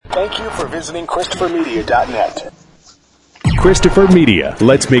Thank you for visiting ChristopherMedia.net. Christopher Media,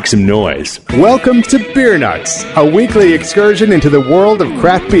 let's make some noise. Welcome to Beer Nuts, a weekly excursion into the world of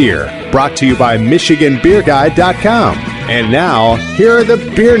craft beer, brought to you by MichiganBeerGuide.com. And now, here are the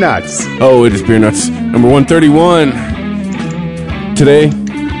Beer Nuts. Oh, it is Beer Nuts, number 131. Today,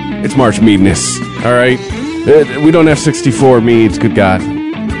 it's March Meadness, all right? We don't have 64 meads, good God.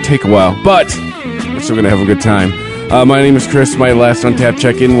 Take a while, but we're still going to have a good time. My name is Chris. My last Untapped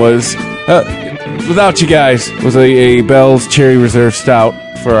check-in was, without you guys, was a Bell's Cherry Reserve Stout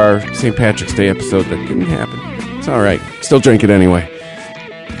for our St. Patrick's Day episode. That didn't happen. It's all right. Still drink it anyway.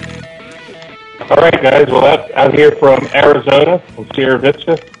 All right, guys. Well, I'm here from Arizona, from Sierra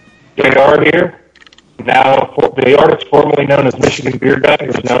Vista. JR here. Now, the artist formerly known as Michigan Beer Guy,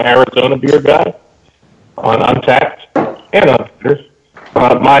 who's now Arizona Beer Guy on Untapped and on Twitter.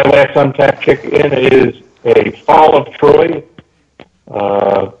 My last Untapped check-in is a Fall of Troy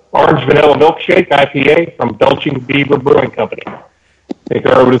Orange Vanilla Milkshake IPA from Belching Beaver Brewing Company. Take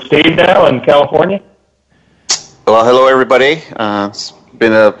her over to Steve now in California. Well, hello, everybody. It's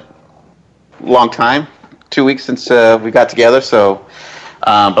been a long time, 2 weeks since we got together. So,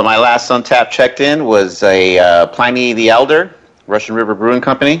 but my last Untapped checked-in was a Pliny the Elder, Russian River Brewing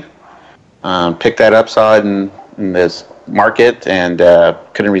Company. Picked that up, saw it in this market, and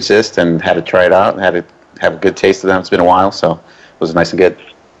couldn't resist, and had to try it out, and had to have a good taste of them. It's been a while, so it was nice and good.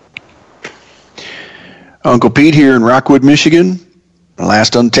 Uncle Pete here in Rockwood, Michigan. The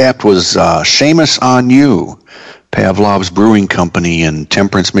last Untapped was Seamus on You, Pavlov's Brewing Company in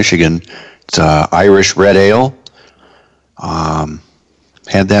Temperance, Michigan. It's Irish red ale.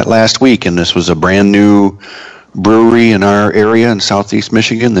 Had that last week, and this was a brand new brewery in our area in southeast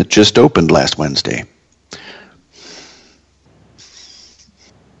Michigan that just opened last Wednesday.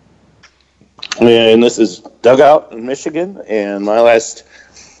 And this is Dugout in Michigan, and my last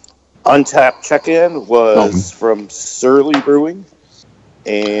Untapped check-in was from Surly Brewing,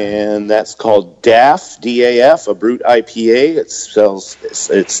 and that's called DAF, D-A-F, a Brute IPA.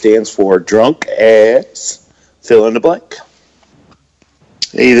 It stands for Drunk Ass, fill in the blank.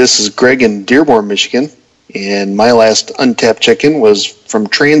 Hey, this is Greg in Dearborn, Michigan, and my last Untapped check-in was from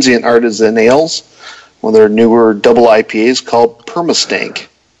Transient Artisan Ales, one of their newer double IPAs called Permastank.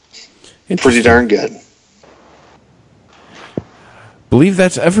 Pretty darn good. Believe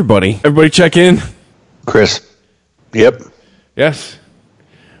that's everybody. Everybody check in. Chris. Yep. Yes.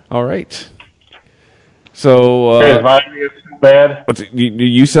 All right. So, Is my audio too bad?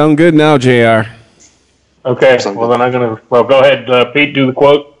 You sound good now, JR. Okay, well, then I'm going to... Well, go ahead, Pete, do the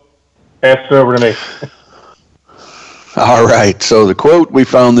quote. Pass it over to me. All right. So the quote we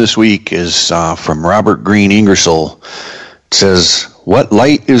found this week is from Robert Greene Ingersoll. It says, "What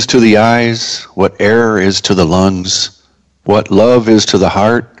light is to the eyes, what air is to the lungs, what love is to the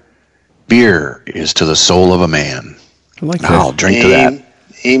heart, beer is to the soul of a man." I like that. I'll drink to that.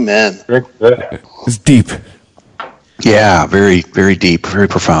 Amen. Drink that. It's deep. Yeah, very, very deep, very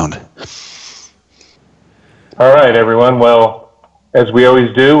profound. All right, everyone. Well, as we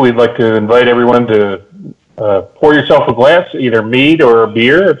always do, we'd like to invite everyone to pour yourself a glass, either mead or a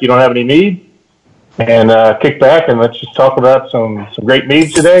beer, if you don't have any mead, and kick back and let's just talk about some great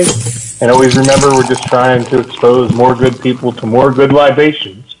meads today. And always remember, we're just trying to expose more good people to more good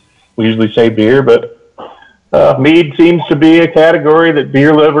libations. We usually say beer, but mead seems to be a category that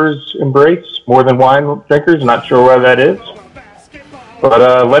beer lovers embrace more than wine drinkers. Not sure why that is.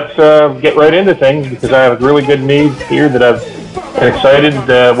 But let's get right into things, because I have a really good mead here that I've been excited,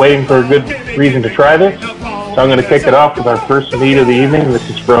 waiting for a good reason to try this. So I'm going to kick it off with our first mead of the evening. This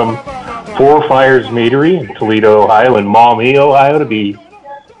is from Four Fires Meadery in Toledo, Ohio, and Maumee, Ohio, to be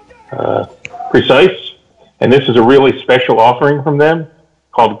precise. And this is a really special offering from them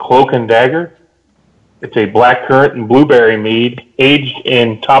called Cloak and Dagger. It's a blackcurrant and blueberry mead aged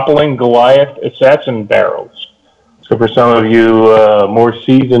in Toppling Goliath Assassin barrels. So for some of you more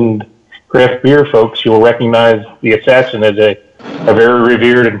seasoned craft beer folks, you'll recognize the Assassin as a very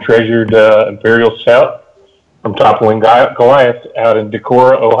revered and treasured imperial stout from Toppling Goliath out in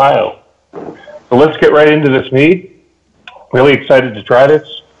Decorah, Ohio. So let's get right into this mead. Really excited to try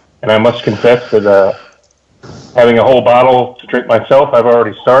this, and I must confess that having a whole bottle to drink myself, I've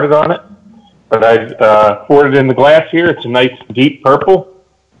already started on it. But I've poured it in the glass here. It's a nice deep purple.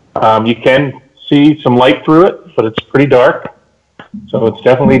 You can see some light through it, but it's pretty dark. So it's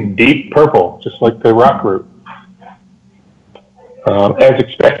definitely deep purple, just like the rock root. As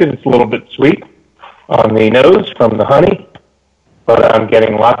expected, it's a little bit sweet on the nose from the honey, but I'm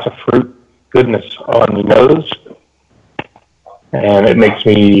getting lots of fruit goodness on the nose, and it makes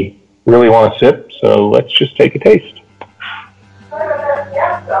me really want to sip, so let's just take a taste.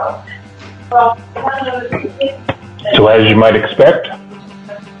 So as you might expect,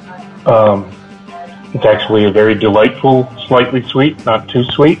 it's actually a very delightful, slightly sweet, not too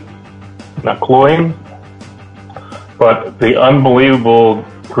sweet, not cloying, but the unbelievable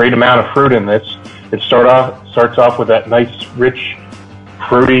great amount of fruit in this. It starts off with that nice, rich,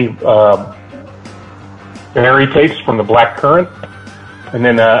 fruity berry taste from the black currant. And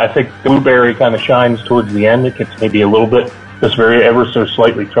then I think blueberry kind of shines towards the end. It gets maybe a little bit, just very ever so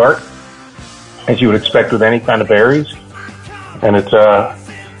slightly tart, as you would expect with any kind of berries. And it's,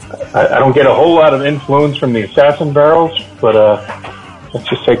 I don't get a whole lot of influence from the Assassin barrels, but let's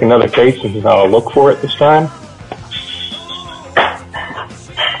just take another taste and I'll look for it this time.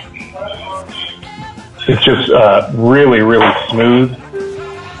 It's just really, really smooth,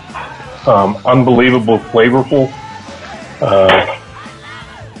 unbelievable flavorful.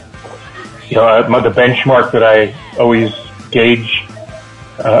 The benchmark that I always gauge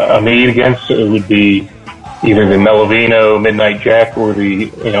a mead against, it would be either the Melavino Midnight Jack or the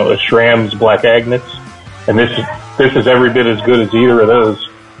a Schramm's Black Agnes, and this is every bit as good as either of those.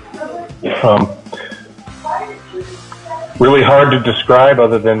 Really hard to describe,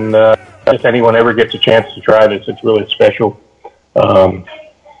 other than if anyone ever gets a chance to try this, it's really special.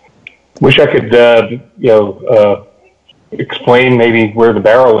 Wish I could explain maybe where the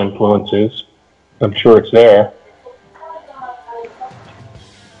barrel influence is. I'm sure it's there.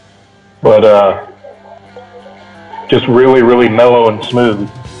 But just really, really mellow and smooth.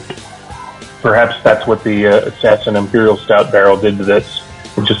 Perhaps that's what the Assassin Imperial Stout barrel did to this.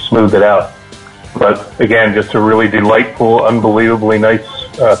 It just smoothed it out. But again, just a really delightful, unbelievably nice,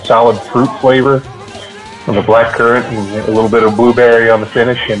 solid fruit flavor from the black currant and a little bit of blueberry on the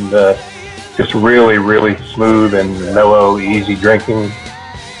finish, and just really, really smooth and mellow, easy drinking.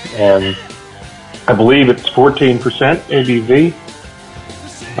 And I believe it's 14% ABV.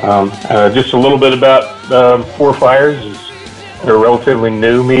 Just a little bit about Four Fires. They're a relatively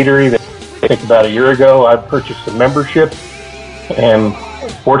new meadery. I think about a year ago I purchased a membership, and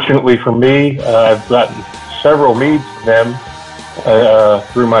fortunately for me, I've gotten several meads to them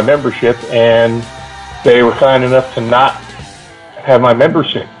through my membership, and they were kind enough to not have my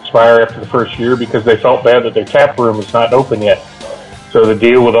membership expire after the first year because they felt bad that their tap room was not open yet. So the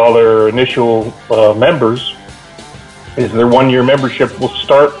deal with all their initial members is their 1-year membership will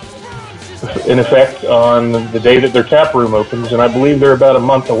start in effect on the day that their tap room opens, and I believe they're about a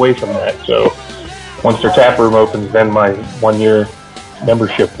month away from that. So once their tap room opens, then my 1-year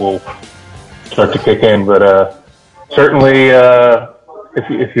membership will start to kick in. But certainly,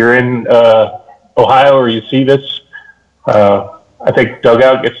 if you're in Ohio or you see this, I think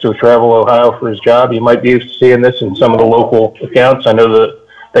Dugout gets to travel Ohio for his job. You might be used to seeing this in some of the local accounts. I know that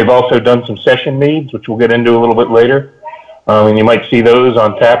they've also done some session meads, which we'll get into a little bit later. And you might see those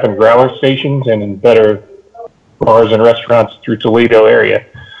on tap and growler stations and in better bars and restaurants through Toledo area.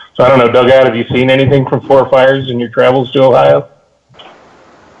 So I don't know, Dugout, have you seen anything from Four Fires in your travels to Ohio?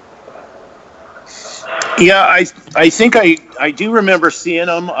 Yeah, I think I do remember seeing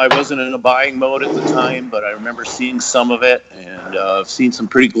them. I wasn't in a buying mode at the time, but I remember seeing some of it, and I've seen some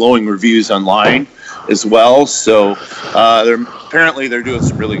pretty glowing reviews online as well. So apparently they're doing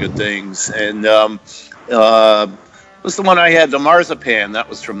some really good things. And what's the one I had, the Marzipan? That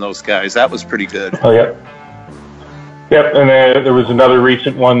was from those guys. That was pretty good. Oh, yeah. Yep, and there was another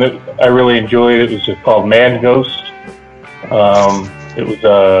recent one that I really enjoyed. It was called Man Ghost. It was,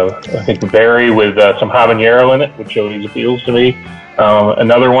 I think, a berry with some habanero in it, which always appeals to me.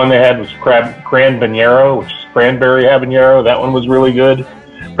 Another one they had was cranbanero, which is cranberry habanero. That one was really good.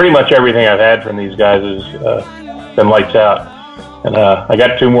 Pretty much everything I've had from these guys has been lights out. And I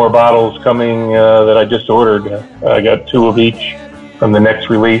got 2 more bottles coming that I just ordered. I got 2 of each from the next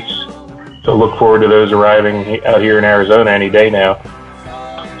release. So look forward to those arriving out here in Arizona any day now.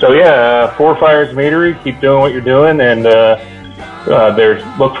 So yeah, Four Fires Meadery, keep doing what you're doing, and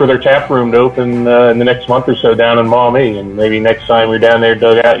look for their tap room to open in the next month or so down in Maumee, and maybe next time you're down there,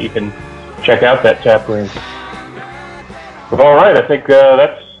 Dugout, you can check out that tap room. But all right, I think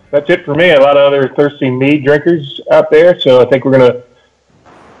that's it for me. A lot of other thirsty mead drinkers out there, so I think we're going to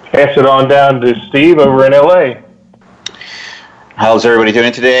pass it on down to Steve over in LA. How's everybody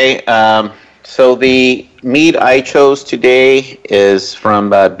doing today? So the mead I chose today is from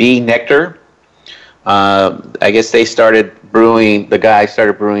Bee Nectar. I guess the guy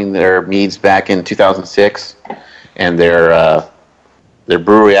started brewing their meads back in 2006, and their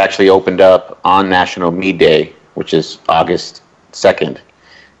brewery actually opened up on National Mead Day, which is August 2nd,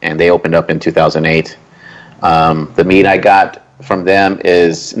 and they opened up in 2008. The mead I got from them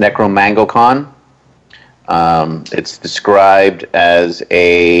is Necromangocon. It's described as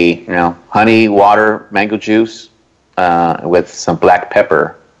a honey, water, mango juice with some black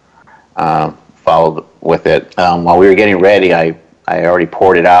pepper followed with it. While we were getting ready, I already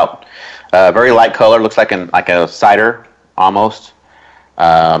poured it out. Very light color, looks like a cider almost.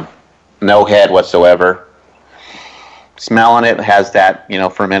 No head whatsoever. Smelling it has that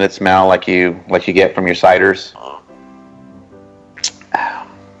fermented smell like you get from your ciders.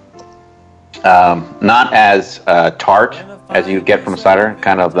 Not as tart as you get from a cider.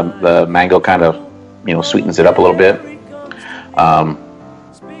 Kind of the mango kind of sweetens it up a little bit.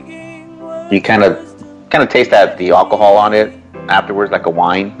 You kind of taste the alcohol on it afterwards, like a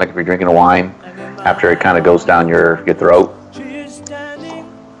wine, like if you're drinking a wine after it kind of goes down your throat.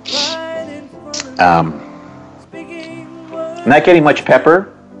 Not getting much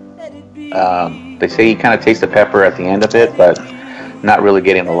pepper. They say you kind of taste the pepper at the end of it, but not really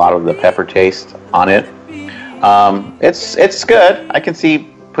getting a lot of the pepper taste on it. It's good. I can see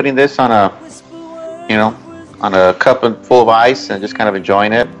putting this on a cup full of ice and just kind of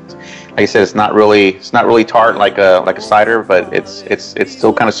enjoying it. Like I said, it's not really tart like a cider, but it's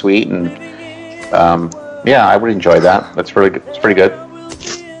still kind of sweet, and yeah, I would enjoy that. That's really good. It's pretty good.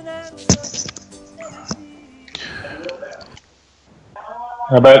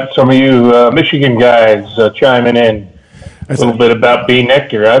 How about some of you Michigan guys chiming in? A little bit about Bee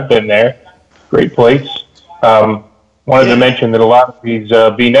Nectar. I've been there. Great place. Wanted to mention that a lot of these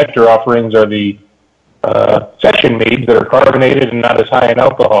Bee Nectar offerings are the session meads that are carbonated and not as high in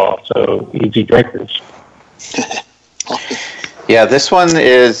alcohol, so easy drinkers. Yeah, this one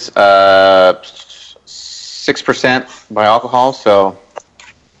is 6% by alcohol, so...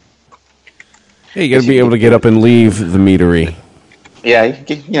 Hey, you got to be able to get up and leave the meadery. Yeah,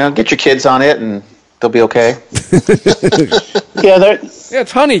 get your kids on it, and they'll be okay.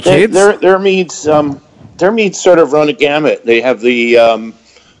 It's honey, kids. Their meads sort of run a gamut. They have the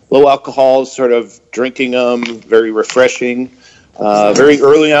low alcohol, sort of drinking them, very refreshing. Very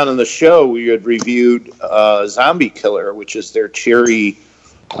early on in the show, we had reviewed Zombie Killer, which is their cherry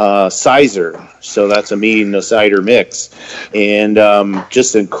sizer. So that's a mead and a cider mix, and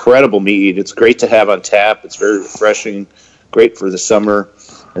just incredible mead. It's great to have on tap. It's very refreshing, great for the summer,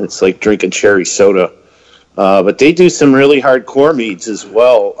 and it's like drinking cherry soda. But they do some really hardcore meads as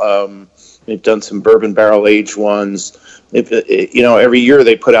well. They've done some bourbon barrel aged ones. Every year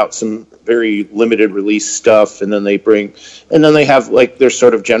they put out some very limited release stuff, and then they have like their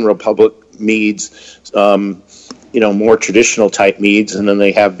sort of general public meads, more traditional type meads, and then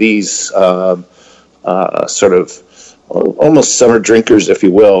they have these sort of almost summer drinkers, if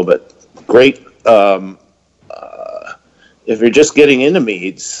you will, but great. If you're just getting into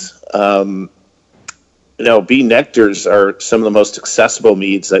meads, Bee Nectars are some of the most accessible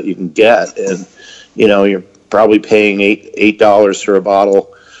meads that you can get, and you're probably paying $8 for a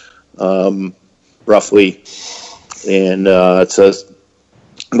bottle, roughly, and it's I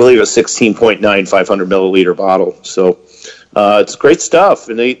believe a 16.9 500 milliliter bottle. So it's great stuff,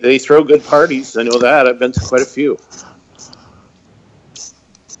 and they throw good parties. I know that. I've been to quite a few.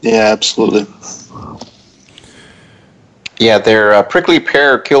 Yeah, absolutely. Yeah, their prickly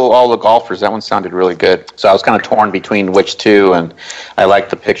pear kill all the golfers. That one sounded really good. So I was kind of torn between which two, and I like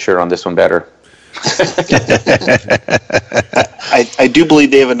the picture on this one better. I do believe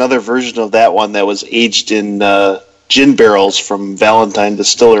they have another version of that one that was aged in gin barrels from Valentine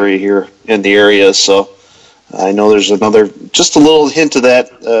Distillery here in the area. So I know there's just a little hint of that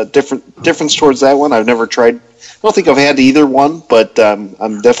difference towards that one. I've never tried. I don't think I've had either one, but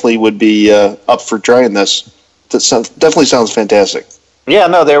I'm definitely would be up for trying this. That definitely sounds fantastic. Yeah,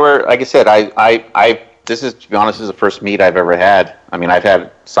 no, they were, like I said, this is, to be honest, this is the first mead I've ever had. I mean, I've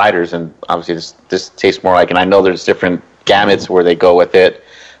had ciders, and obviously this tastes more like, and I know there's different gamuts where they go with it,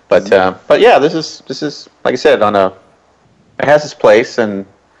 but yeah, this is like I said, it has its place, and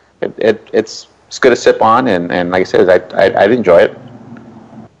it's good to sip on, and like I said, I'd enjoy it.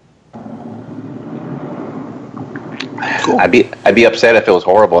 Cool. I'd be upset if it was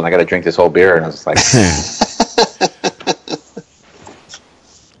horrible and I got to drink this whole beer, and I was like.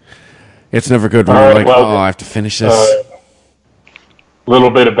 It's never good when you're like, I have to finish this. A little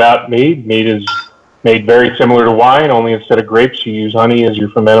bit about mead. Mead is made very similar to wine, only instead of grapes, you use honey as your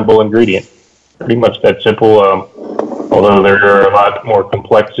fermentable ingredient. Pretty much that simple, although there are a lot more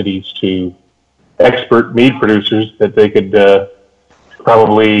complexities to expert mead producers that they could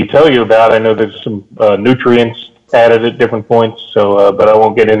probably tell you about. I know there's some nutrients added at different points, so but I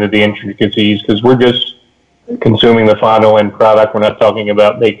won't get into the intricacies because we're just consuming the final end product. We're not talking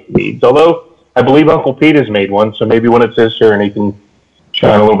about making meads. Although I believe Uncle Pete has made one, so maybe when it's his turn, he can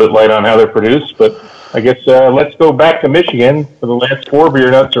shine a little bit light on how they're produced. But I guess let's go back to Michigan. For the last 4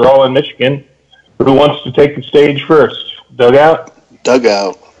 beer nuts are all in Michigan. Who wants to take the stage first? Dugout?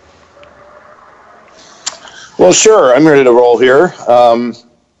 Dugout. Well, sure. I'm ready to roll here.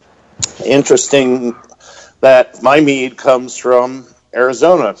 Interesting that my mead comes from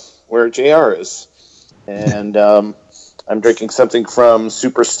Arizona, where JR is. And I'm drinking something from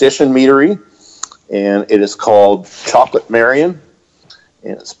Superstition Meadery, and it is called Chocolate Marion.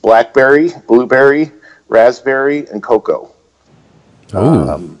 And it's blackberry, blueberry, raspberry, and cocoa.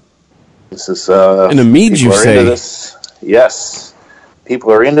 This is and a mead, you say? This. Yes.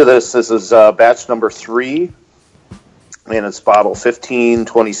 People are into this. This is batch number 3. And it's bottle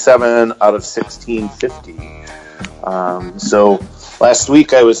 1527 out of 1650. So last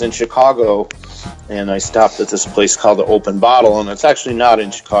week I was in Chicago, and I stopped at this place called the Open Bottle, and it's actually not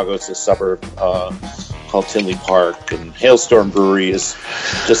in Chicago. It's a suburb called Tinley Park, and Hailstorm Brewery is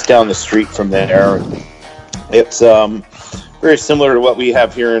just down the street from there. It's very similar to what we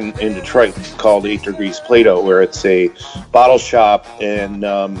have here in Detroit called 8 Degrees Plato, where it's a bottle shop and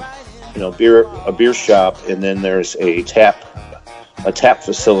a beer shop, and then there's a tap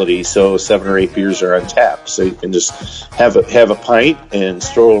facility, so 7 or 8 beers are on tap, so you can just have a pint and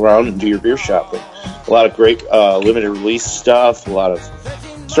stroll around and do your beer shopping. A lot of great limited release stuff, a lot of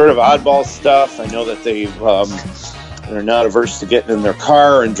sort of oddball stuff. I know that they're not averse to getting in their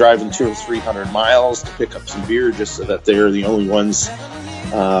car and driving 200 or 300 miles to pick up some beer, just so that they're the only ones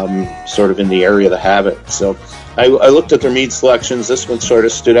sort of in the area that have it. So I looked at their mead selections. This one sort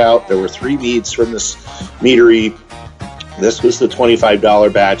of stood out. There were 3 meads from this meadery. This was the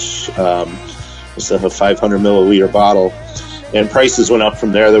 $25 batch. It's a 500 milliliter bottle, and prices went up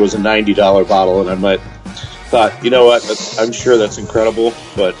from there. There was a $90 bottle, and I thought, you know what? I'm sure that's incredible,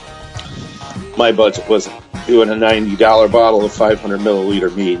 but my budget wasn't doing a $90 bottle of 500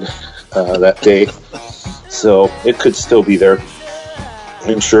 milliliter mead that day, so it could still be there.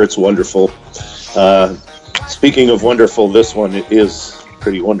 I'm sure it's wonderful. Speaking of wonderful, this one is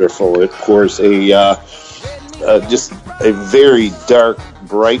pretty wonderful. It pours just a very dark,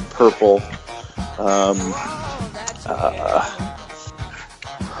 bright purple.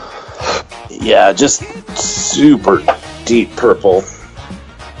 Just super deep purple.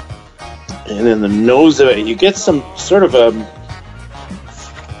 And in the nose of it, you get some sort of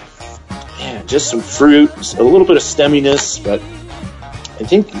just some fruit, a little bit of stemminess, but I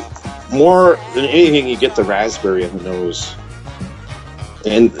think more than anything, you get the raspberry in the nose.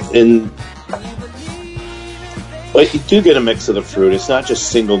 But you do get a mix of the fruit. It's not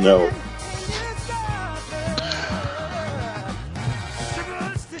just single note.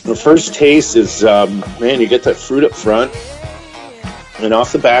 The first taste is, you get that fruit up front, and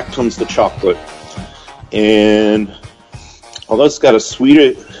off the back comes the chocolate. And although it's got a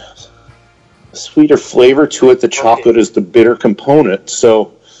sweeter flavor to it, the chocolate is the bitter component.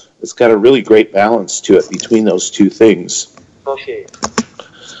 So it's got a really great balance to it between those two things. Okay.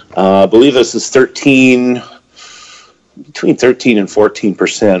 I believe this is between 13 and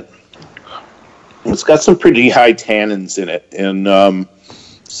 14%. It's got some pretty high tannins in it, and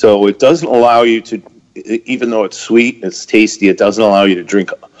so it doesn't allow you to, even though it's sweet, it's tasty, it doesn't allow you to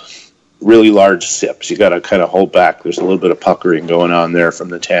drink really large sips. You got to kind of hold back. There's a little bit of puckering going on there from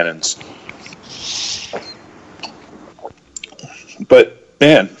the tannins. But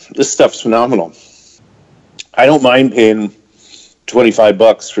man, this stuff's phenomenal. I don't mind paying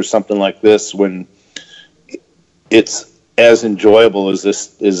 $25 for something like this when it's as enjoyable as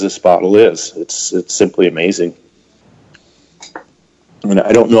this bottle is. It's simply amazing. And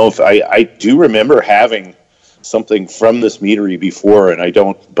I don't know if I do remember having something from this meadery before, and I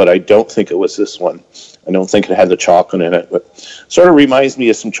don't think it was this one. I don't think it had the chocolate in it, but it sort of reminds me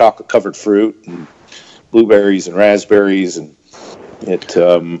of some chocolate covered fruit and blueberries and raspberries, and it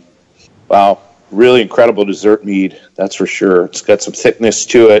really incredible dessert mead, that's for sure. It's got some thickness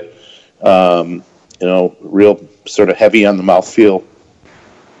to it, real sort of heavy on the mouthfeel.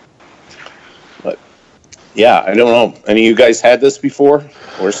 But yeah, I don't know. Any of you guys had this before,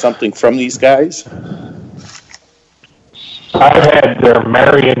 or something from these guys? I've had their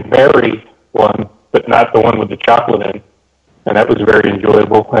Marion Berry one, but not the one with the chocolate in, and that was very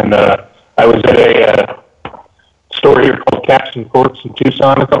enjoyable. And I was at a store here called Caps and Corks in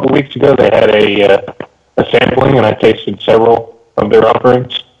Tucson a couple of weeks ago. They had a sampling, and I tasted several of their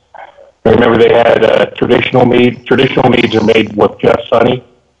offerings. I remember they had traditional mead. Traditional meads are made with just honey.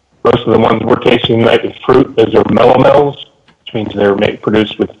 Most of the ones we're tasting tonight with fruit, those are melomels, which means they're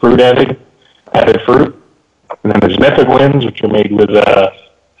produced with fruit added fruit. And then there's method blends, which are made with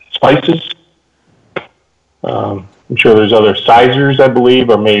spices. I'm sure there's other sizers, I believe,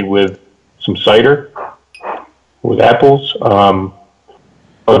 are made with some cider with apples.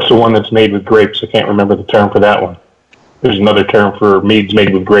 What's the one that's made with grapes? I can't remember the term for that one. There's another term for meads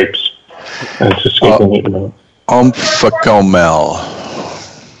made with grapes. And it's escaping me at the moment. Omphacomel.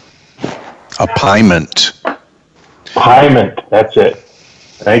 A piment. Piment, that's it.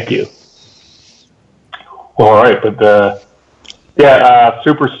 Thank you. Well, all right, but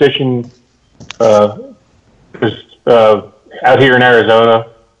Superstition is out here in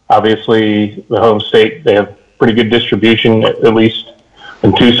Arizona. Obviously, the home state, they have pretty good distribution, at least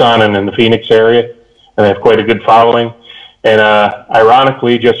in Tucson and in the Phoenix area, and they have quite a good following. And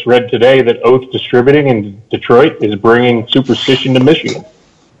ironically, just read today that Oath Distributing in Detroit is bringing Superstition to Michigan.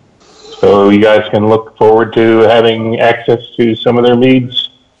 So you guys can look forward to having access to some of their meads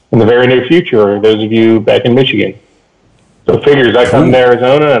in the very near future, or those of you back in Michigan. So figures, I come to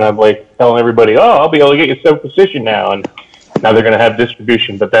Arizona and I'm like telling everybody, oh, I'll be able to get you Superstition now. And now they're going to have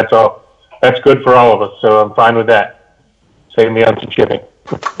distribution, but that's all. That's good for all of us, so I'm fine with that. Save me on some shipping.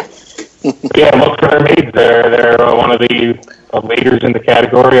 Yeah, look for their meads. They're one of the leaders in the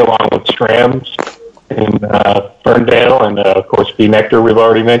category, along with Strams in Ferndale, and of course B Nectar we've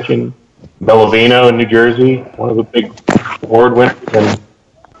already mentioned. Bellavino in New Jersey, one of the big award winners. And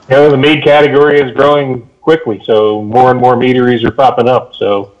the mead category is growing quickly, so more and more meaderies are popping up.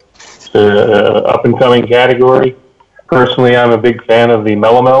 So it's an up and coming category. Personally, I'm a big fan of the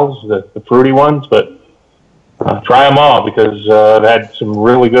Melomels, the fruity ones, but try them all because I've had some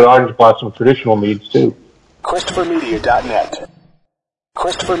really good Orange Blossom traditional meads too. ChristopherMedia.net.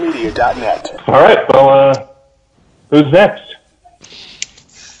 ChristopherMedia.net. All right, well, who's next?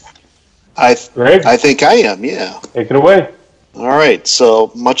 Greg? I think I am, yeah. Take it away. All right,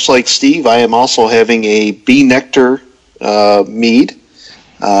 so much like Steve, I am also having a B Nectar mead.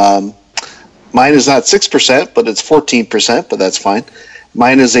 Mine is not 6%, but it's 14%, but that's fine.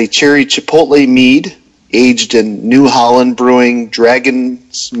 Mine is a cherry chipotle mead aged in New Holland Brewing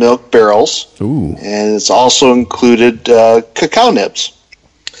Dragon's Milk barrels. Ooh. And it's also included cacao nibs.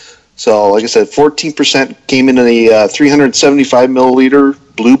 So, like I said, 14% came in a 375 milliliter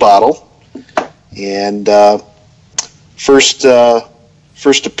blue bottle. And first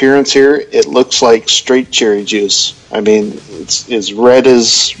appearance here, it looks like straight cherry juice. I mean, it's as red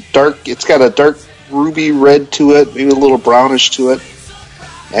as dark. It's got a dark ruby red to it, maybe a little brownish to it.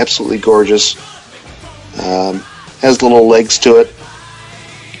 Absolutely gorgeous. Has little legs to it.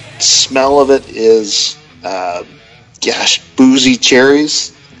 Smell of it is, boozy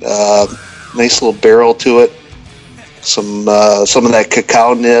cherries. Nice little barrel to it. Some of that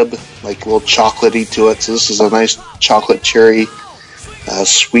cacao nib, like a little chocolatey to it. So this is a nice chocolate cherry,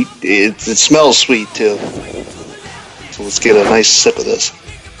 sweet. It smells sweet too. So let's get a nice sip of this.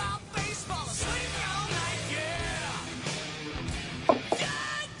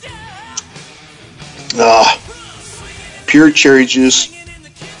 Pure cherry juice.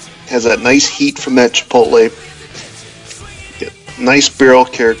 Has that nice heat from that chipotle. Nice barrel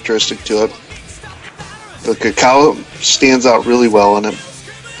characteristic to it. The cacao stands out really well in it.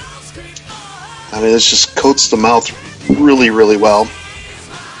 I mean, it just coats the mouth really, really well.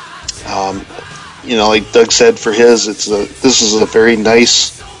 Like Doug said, for his, this is a very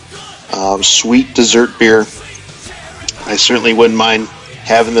nice, sweet dessert beer. I certainly wouldn't mind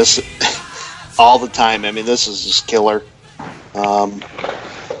having this all the time. I mean, this is just killer.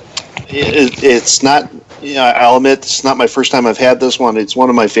 It's not, I'll admit, it's not my first time I've had this one. It's one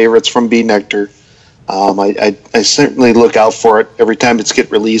of my favorites from B Nectar. I certainly look out for it every time it's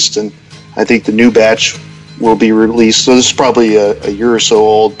get released, and I think the new batch will be released. So this is probably a year or so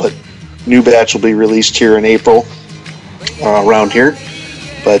old, but new batch will be released here in April around here.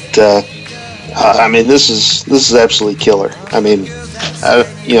 But I mean, this is absolutely killer. I mean,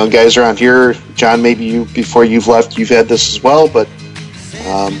 guys around here, John, maybe you before you've left, you've had this as well, but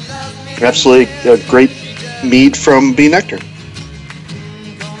absolutely a great mead from B Nectar.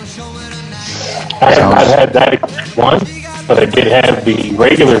 I've had that one, but I did have the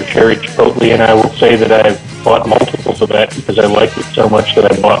regular cherry chipotle, and I will say that I've bought multiples of that because I liked it so much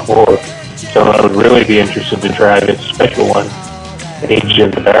that I bought more. So I would really be interested to try this special one, aged in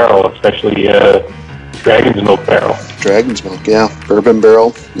the barrel, especially Dragon's Milk barrel. Dragon's Milk, yeah. Bourbon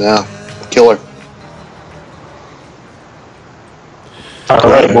barrel, yeah. Killer. All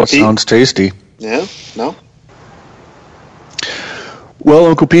right, That sounds tasty. Yeah, no? Well,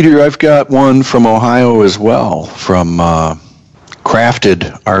 Uncle Peter, I've got one from Ohio as well, from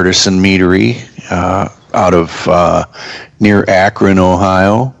Crafted Artisan Meadery out of near Akron,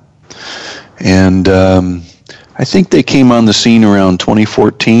 Ohio. And I think they came on the scene around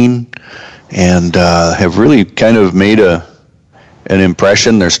 2014 and have really kind of made a an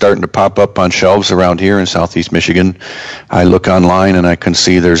impression. They're starting to pop up on shelves around here in Southeast Michigan. I look online and I can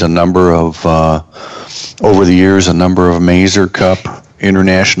see there's a number of, over the years, a number of Mazer Cup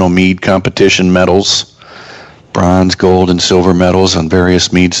International Mead Competition medals, bronze, gold, and silver medals on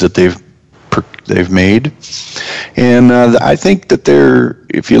various meads that they've made. And I think that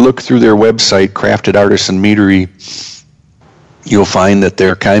if you look through their website, Crafted Artisan Meadery, you'll find that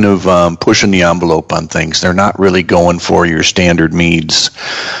they're kind of pushing the envelope on things. They're not really going for your standard meads.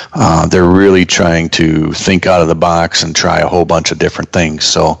 They're really trying to think out of the box and try a whole bunch of different things.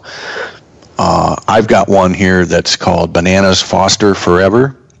 So I've got one here that's called Bananas Foster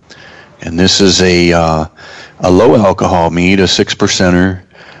Forever. And this is a low alcohol mead, a 6%er,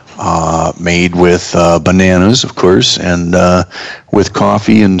 made with bananas, of course, and with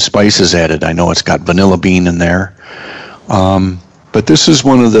coffee and spices added. I know it's got vanilla bean in there. But this is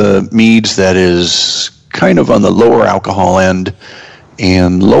one of the meads that is kind of on the lower alcohol end,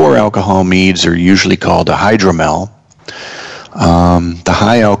 and lower alcohol meads are usually called a hydromel. The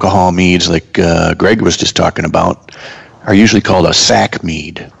high alcohol meads, like Greg was just talking about, are usually called a sack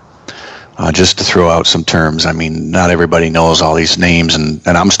mead. Just to throw out some terms. I mean, not everybody knows all these names, and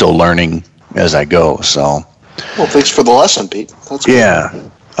I'm still learning as I go. So, well, thanks for the lesson, Pete. That's good. Yeah.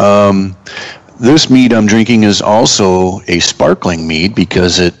 This mead I'm drinking is also a sparkling mead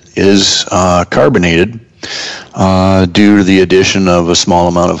because it is carbonated due to the addition of a small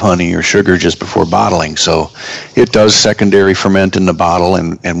amount of honey or sugar just before bottling. So it does secondary ferment in the bottle,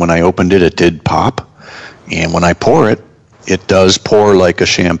 and when I opened it, it did pop. And when I pour it, it does pour like a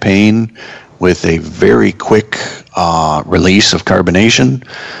champagne with a very quick release of carbonation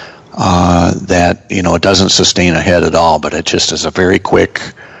that, it doesn't sustain a head at all, but it just is a very quick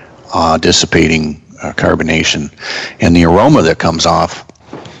dissipating carbonation. And the aroma that comes off,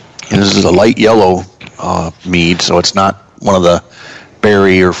 and this is a light yellow mead, so it's not one of the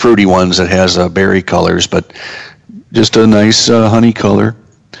berry or fruity ones that has berry colors, but just a nice honey color.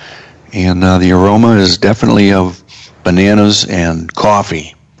 And the aroma is definitely of bananas and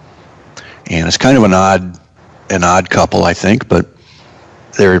coffee, and it's kind of an odd couple, I think, but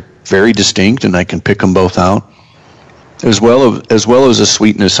they're very distinct, and I can pick them both out, as well as a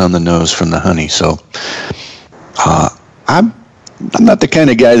sweetness on the nose from the honey. So I'm not the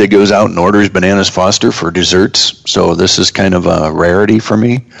kind of guy that goes out and orders Bananas Foster for desserts, so this is kind of a rarity for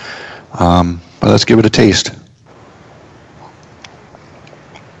me. But let's give it a taste.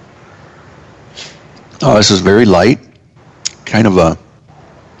 Oh, this is very light. Kind of a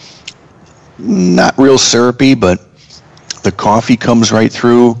not real syrupy, but the coffee comes right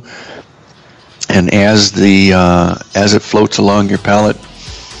through, and as it floats along your palate,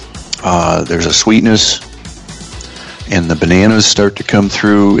 there's a sweetness, and the bananas start to come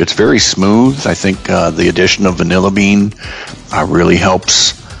through. It's very smooth. I think the addition of vanilla bean really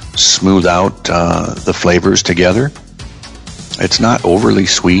helps smooth out the flavors together. It's not overly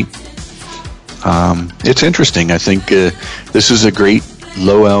sweet. It's interesting. I think this is a great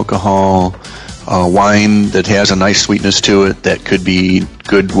low alcohol wine that has a nice sweetness to it that could be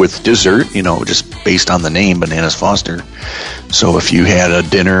good with dessert, just based on the name, Bananas Foster. So if you had a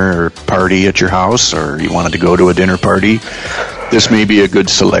dinner or party at your house, or you wanted to go to a dinner party, this may be a good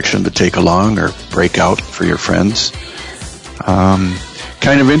selection to take along or break out for your friends.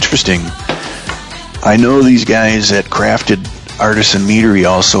 Kind of interesting. I know these guys at Crafted Artisan Meadery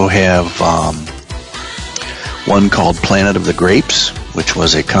also have one called Planet of the Grapes, which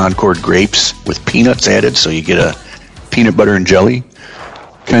was a Concord grapes with peanuts added, so you get a peanut butter and jelly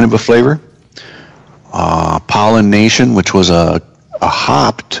kind of a flavor. Pollen Nation, which was a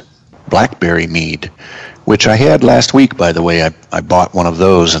hopped blackberry mead, which I had last week, by the way. I bought one of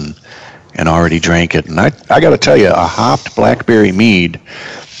those and already drank it. And I got to tell you, a hopped blackberry mead,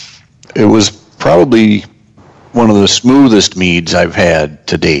 it was probably one of the smoothest meads I've had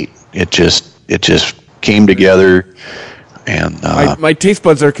to date. It just came together, and my taste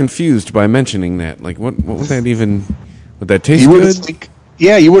buds are confused by mentioning that. Like, what would that even? Would that taste good?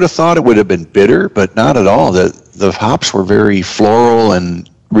 You would have thought it would have been bitter, but not at all. The hops were very floral and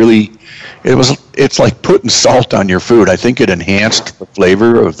really, it's like putting salt on your food. I think it enhanced the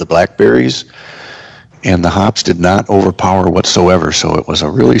flavor of the blackberries, and the hops did not overpower whatsoever. So it was a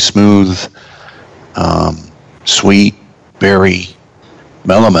really smooth, sweet berry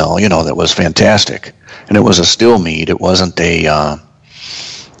melomel, that was fantastic. And it was a still mead. It wasn't a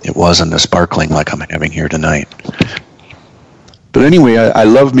sparkling like I'm having here tonight. But anyway, I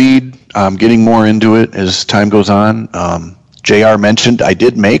love mead. I'm getting more into it as time goes on. JR mentioned I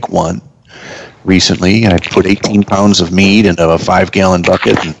did make one recently. I put 18 pounds of mead into a 5-gallon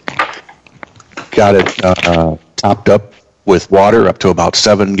bucket and got it topped up with water up to about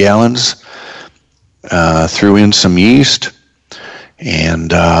 7 gallons. Threw in some yeast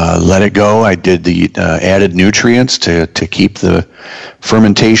and let it go. I did the added nutrients to keep the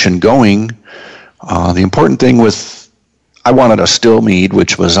fermentation going. The important thing I wanted a still mead,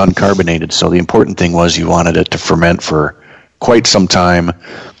 which was uncarbonated, so the important thing was you wanted it to ferment for quite some time,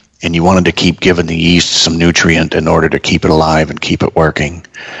 and you wanted to keep giving the yeast some nutrient in order to keep it alive and keep it working.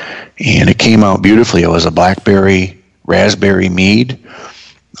 And it came out beautifully. It was a blackberry raspberry mead.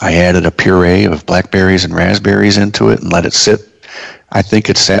 I added a puree of blackberries and raspberries into it and let it sit. I think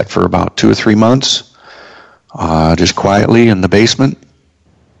it sat for about 2 or 3 months, just quietly in the basement.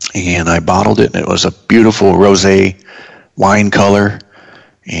 And I bottled it, and it was a beautiful rosé wine color,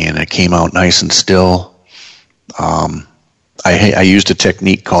 and it came out nice and still. I used a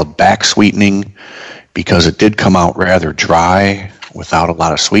technique called back sweetening because it did come out rather dry without a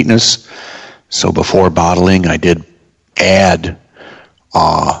lot of sweetness. So before bottling, I did add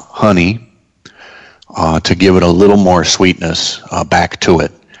honey to give it a little more sweetness back to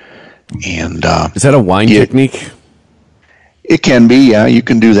it. And is that a wine technique? It can be, yeah. You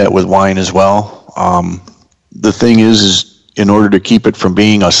can do that with wine as well. The thing is in order to keep it from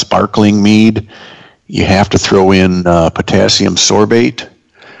being a sparkling mead, you have to throw in potassium sorbate,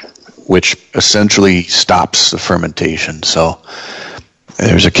 which essentially stops the fermentation. So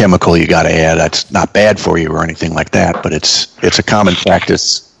there's a chemical you got to add. That's not bad for you or anything like that, but it's a common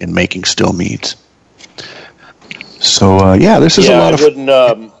practice in making still meads. So this is a lot of.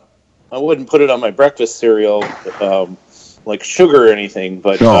 I wouldn't put it on my breakfast cereal like sugar or anything,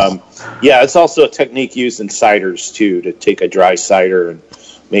 but No. it's also a technique used in ciders too, to take a dry cider and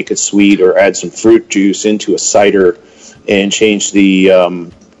make it sweet, or add some fruit juice into a cider and change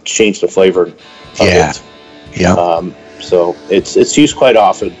the flavor of it. Yeah. So it's used quite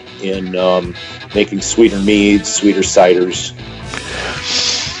often in making sweeter meads, sweeter ciders.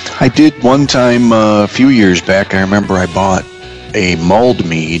 I did one time a few years back. I remember I bought a mulled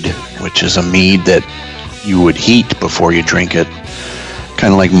mead, which is a mead that you would heat before you drink it,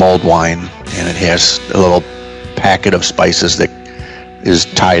 kind of like mulled wine, and it has a little packet of spices that is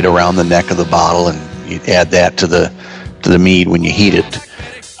tied around the neck of the bottle, and you add that to the mead when you heat it.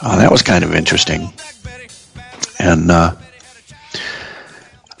 That was kind of interesting. And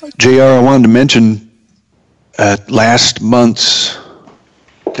JR, I wanted to mention at last month's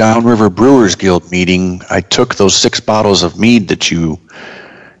Downriver Brewers Guild meeting, I took those 6 bottles of mead that you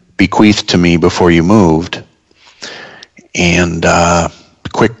bequeathed to me before you moved. And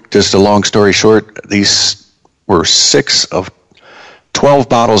just a long story short, these were 6 of 12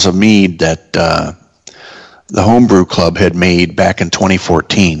 bottles of mead that the Homebrew Club had made back in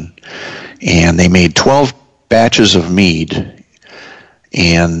 2014. And they made 12 batches of mead,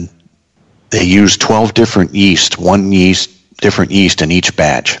 and they used 12 different yeast, different yeast in each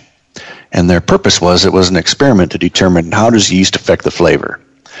batch. And their purpose was, it was an experiment to determine how does yeast affect the flavor.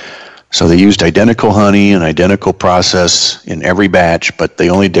 So they used identical honey and identical process in every batch, but the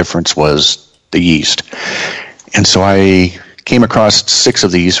only difference was the yeast. And so I came across 6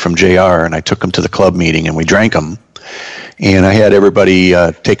 of these from JR, and I took them to the club meeting, and we drank them. And I had everybody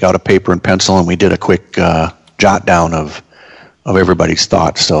take out a paper and pencil, and we did a quick jot down of everybody's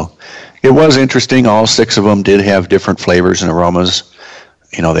thoughts. So it was interesting. All 6 of them did have different flavors and aromas.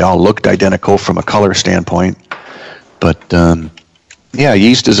 They all looked identical from a color standpoint. But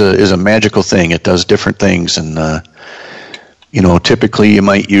yeast is a magical thing. It does different things, and typically you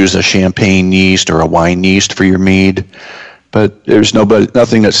might use a champagne yeast or a wine yeast for your mead, but there's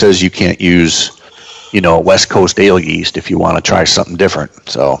nothing that says you can't use a West Coast ale yeast if you want to try something different.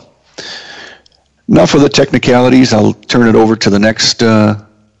 So enough of the technicalities. I'll turn it over to the next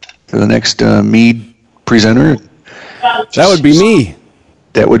mead presenter. That would be me.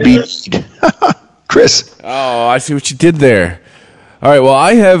 That would be Chris. Oh, I see what you did there. All right. Well,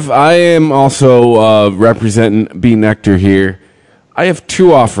 I am also representing B Nectar here. I have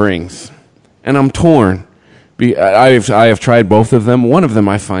 2 offerings, and I'm torn. I have tried both of them. One of them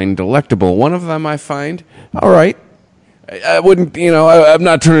I find delectable. One of them I find all right. I wouldn't, I'm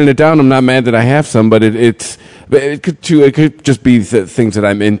not turning it down. I'm not mad that I have some, but it could just be the things that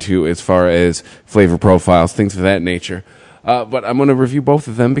I'm into as far as flavor profiles, things of that nature. But I'm going to review both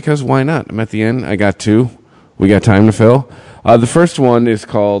of them because why not? I'm at the end. I got 2. We got time to fill. The first one is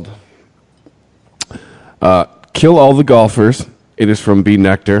called Kill All the Golfers. It is from B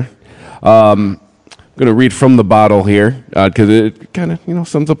Nectar. I'm going to read from the bottle here because it kind of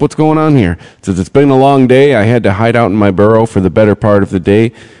sums up what's going on here. It says, it's been a long day. I had to hide out in my burrow for the better part of the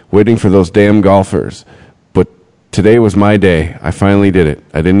day waiting for those damn golfers. But today was my day. I finally did it.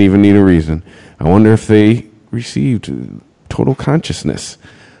 I didn't even need a reason. I wonder if they received total consciousness.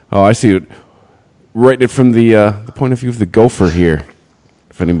 Oh, I see it. Writing it from the point of view of the gopher here,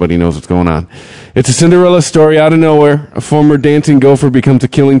 if anybody knows what's going on. It's a Cinderella story out of nowhere. A former dancing gopher becomes a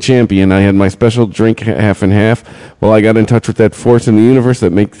killing champion. I had my special drink half and half. Well, I got in touch with that force in the universe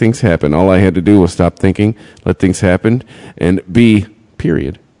that make things happen. All I had to do was stop thinking, let things happen, and be,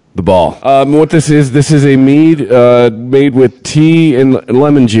 period, the ball. What this is a mead made with tea and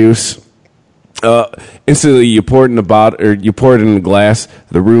lemon juice. Instantly, you pour it in a bottle, or you pour it in a glass.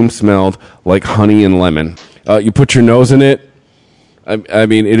 The room smelled like honey and lemon. You put your nose in it. I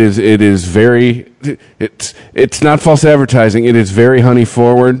mean, it is very. It's not false advertising. It is very honey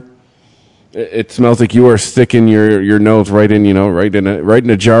forward. It smells like you are sticking your nose right in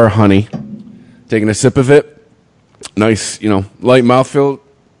a jar of honey. Taking a sip of it, nice, light mouthfeel,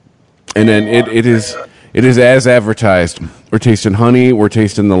 and then it is as advertised. We're tasting honey. We're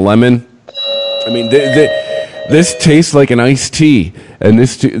tasting the lemon. I mean, this tastes like an iced tea, and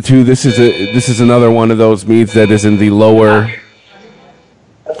this is another one of those meads that is in the lower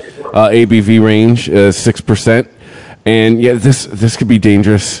ABV range, 6%, and yeah, this could be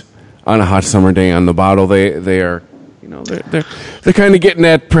dangerous on a hot summer day. On the bottle, they are, they're kind of getting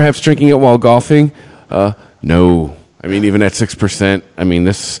at perhaps drinking it while golfing. No, I mean even at 6%, I mean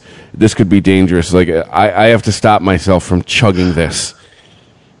this could be dangerous. Like I have to stop myself from chugging this.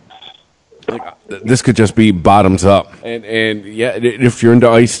 This could just be bottoms up, and yeah, if you're into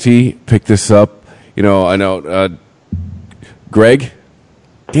iced tea, pick this up. I know, Greg.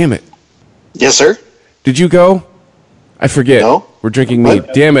 Damn it! Yes, sir. Did you go? I forget. No. We're drinking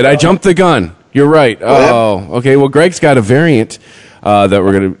mead. Damn it! I jumped the gun. You're right. Oh, okay. Well, Greg's got a variant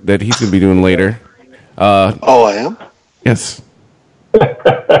that he's gonna be doing later. I am. Yes.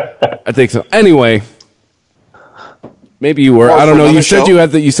 I think so. Anyway. Maybe you were. I don't know. You said you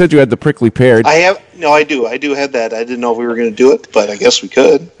had the prickly pear. I have. No, I do. I do have that. I didn't know if we were going to do it, but I guess we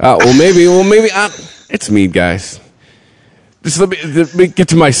could. Well, maybe. It's mead, guys. Just let me get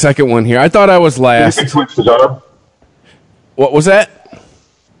to my second one here. I thought I was last. You can twist his arm. What was that?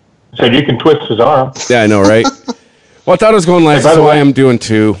 I said you can twist his arm. Yeah, I know, right? Well, I thought I was going last. That's why I'm doing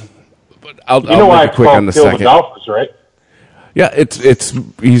two. But I'll make it quick on the second. The Dolphins, right? Yeah,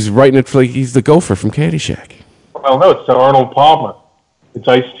 he's writing it like he's the gopher from Caddyshack. Well, no, it's the Arnold Palmer. It's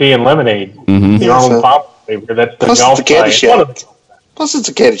iced tea and lemonade. Mm-hmm. The Arnold Palmer flavor. That's the Plus golf it's a Caddyshack. Plus, it's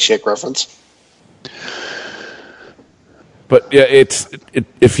a Caddyshack reference. But yeah,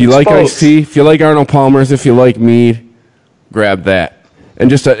 if you like iced tea, if you like Arnold Palmer's, if you like mead, grab that. And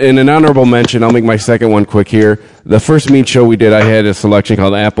just in an honorable mention, I'll make my second one quick here. The first mead show we did, I had a selection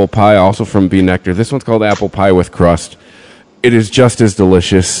called Apple Pie, also from Bee Nectar. This one's called Apple Pie with Crust. It is just as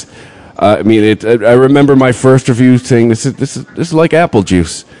delicious. I I remember my first review saying this is like apple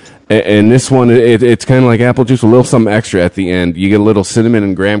juice, and this one it's kind of like apple juice, a little something extra at the end. You get a little cinnamon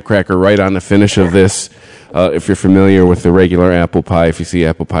and graham cracker right on the finish of this. If you're familiar with the regular apple pie, if you see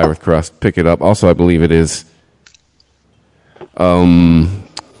Apple Pie with Crust, pick it up. Also, I believe it is. I'm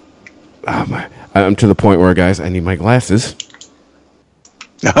to the point where, guys, I need my glasses.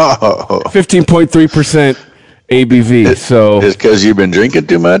 15.3%. ABV. So is because you've been drinking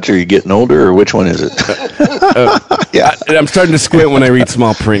too much, or you getting older, or which one is it? Yeah, I'm starting to squint when I read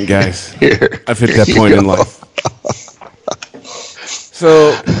small print, guys. I've hit that point in life.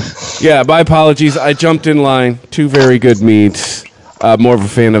 So, yeah, my apologies. I jumped in line. Two very good meads. More of a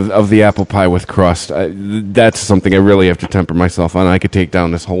fan of the Apple Pie with Crust. That's something I really have to temper myself on. I could take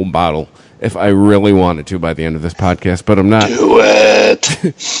down this whole bottle if I really wanted to by the end of this podcast, but I'm not. Do it.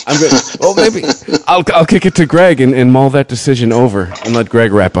 I'm good. Well, maybe I'll kick it to Greg and mull that decision over and let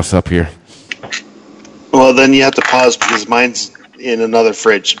Greg wrap us up here. Well, then you have to pause because mine's in another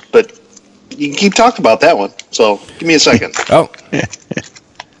fridge, but you can keep talking about that one. So give me a second. Oh,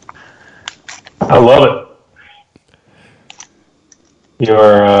 I love it.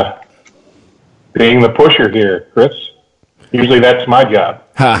 You're being the pusher here, Chris. Usually that's my job.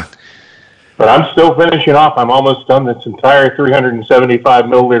 Ha. But I'm still finishing off. I'm almost done this entire 375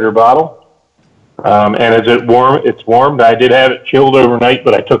 milliliter bottle. And as it's warmed. I did have it chilled overnight,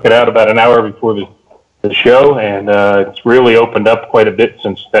 but I took it out about an hour before the show, and it's really opened up quite a bit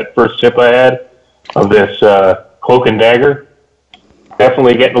since that first sip I had of this Cloak and Dagger.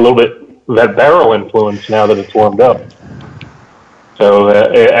 Definitely getting a little bit of that barrel influence now that it's warmed up. So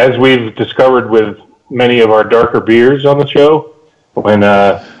as we've discovered with many of our darker beers on the show, when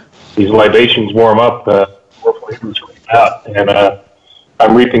these libations warm up, more flavors come out, and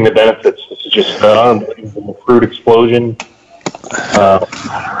I'm reaping the benefits. This is just an unbelievable fruit explosion.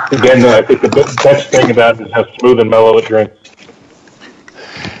 Again, I think the best thing about it is how smooth and mellow it drinks.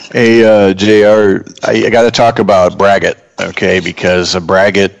 Hey, JR, I got to talk about Braggot. okay, because a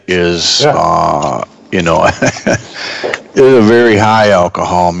braggot is, you know, is a very high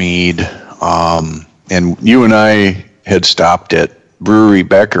alcohol mead. And you and I had stopped at Brewery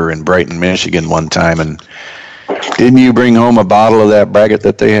Becker in Brighton, Michigan one time, and didn't you bring home a bottle of that braggot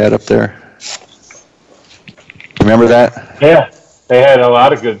that they had up there? Remember that? Yeah, they had a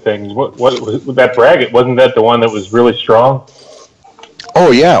lot of good things. What was that braggot? Wasn't that the one that was really strong?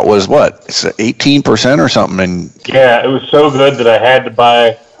 Oh yeah, it was what? It's 18% or something. And yeah, it was so good that I had to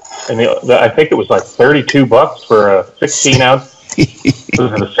buy, and I think it was like $32 for a 16 ounce.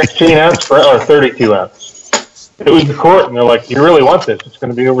 Was it a 16 ounce or 32 ounce? It was the quart, and they're like, "You really want this? It's going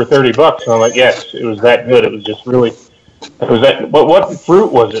to be over $30." And I'm like, "Yes." It was that good. It was just really. It was that. What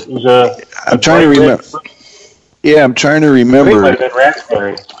fruit was it? It was a. I'm trying to remember. Yeah, I'm trying to remember. I think it might have been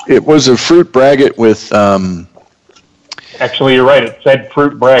raspberry. It was a fruit braggot with. Actually, you're right. It said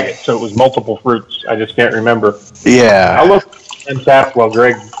fruit braggot, so it was multiple fruits. I just can't remember. Yeah. I'll look and tap while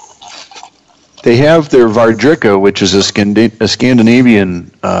Greg. They have their Vardrika, which is a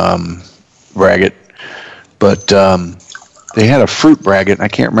Scandinavian braggot, but they had a fruit braggot. I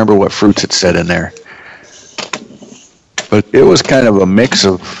can't remember what fruits it said in there, but it was kind of a mix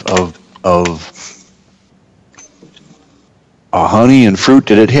of honey and fruit.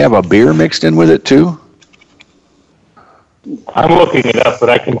 Did it have a beer mixed in with it too? I'm looking it up, but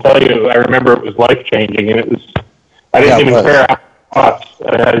I can tell you, I remember it was life-changing, and it was. I didn't even care how much.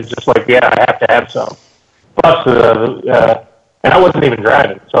 I was just like, yeah, I have to have some. Plus, and I wasn't even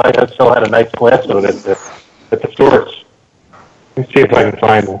driving, so I still had a nice glass of it at the stores. Let's see if I can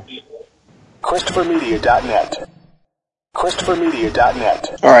find this. ChristopherMedia.net.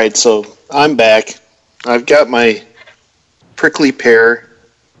 ChristopherMedia.net. All right, so I'm back. I've got my prickly pear,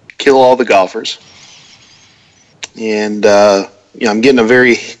 kill all the golfers. And, I'm getting a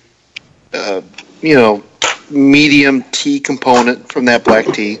very, medium tea component from that black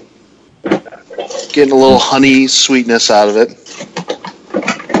tea. Getting a little honey sweetness out of it.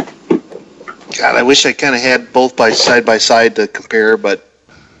 God, I wish I kind of had both by side to compare, but,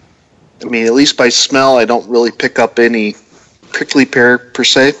 I mean, at least by smell, I don't really pick up any prickly pear per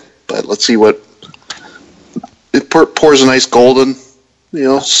se. But let's see what... It pours a nice golden...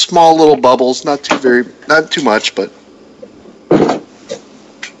 small little bubbles, not too much, but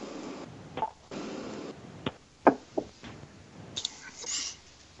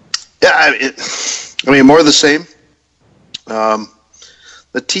yeah, more of the same.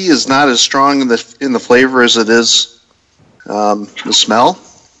 The tea is not as strong in the flavor as it is the smell.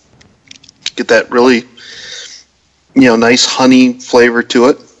 Get that really, nice honey flavor to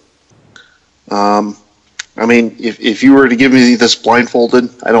it. If you were to give me this blindfolded,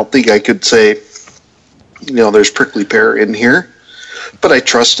 I don't think I could say, there's prickly pear in here, but I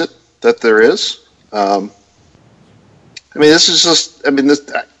trust it that there is. This is just,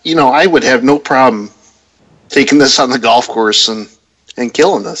 I would have no problem taking this on the golf course and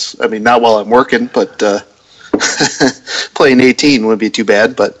killing this. I mean, not while I'm working, but playing 18 wouldn't be too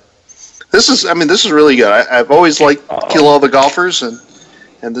bad. But this is really good. I've always liked Kill All the Golfers,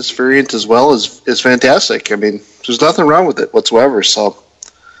 and this variant as well is fantastic. I mean, there's nothing wrong with it whatsoever. So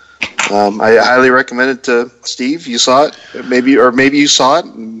I highly recommend it to Steve. You saw it, maybe you saw it,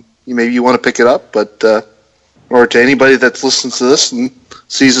 and maybe you want to pick it up. But or to anybody that's listening to this and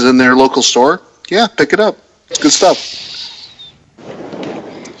sees it in their local store, yeah, pick it up. It's good stuff.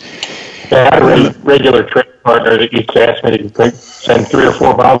 I had a regular trade partner that used to ask me to send 3 or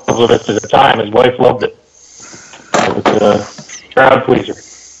 4 bottles of it at a time. His wife loved it. It was a crowd pleaser.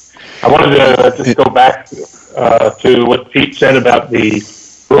 I wanted to just go back to what Pete said about the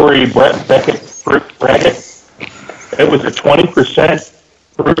Brewery Beckett fruit braggot. It was a 20%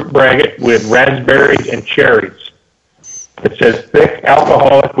 fruit braggot with raspberries and cherries. It says thick,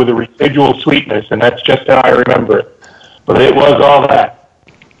 alcoholic with a residual sweetness, and that's just how I remember it. But it was all that.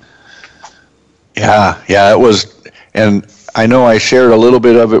 Yeah, it was. And I know I shared a little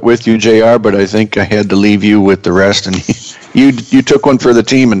bit of it with you, JR, but I think I had to leave you with the rest, and you took one for the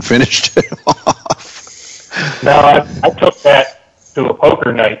team and finished it off. No, I took that to a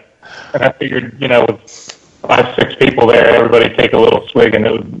poker night, and I figured, with 5-6 people there, everybody take a little swig, and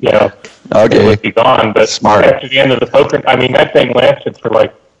it would, it would be gone. But smart. After the end of the poker, that thing lasted for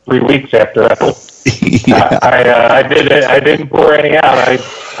like 3 weeks after Yeah. I did it. I didn't pour any out.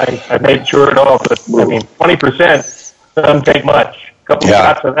 I made sure it all. But 20% doesn't take much. A couple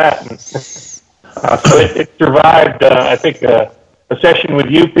shots of that. And, so it survived. I think a session with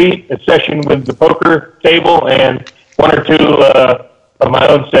you, Pete, a session with the poker table, and 1 or 2 of my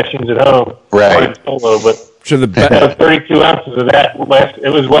own sessions at home. Right. Solo, but Sure, the 32 ounces of that. It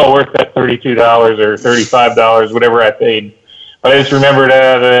was well worth that $32 or $35, whatever I paid. But I just remembered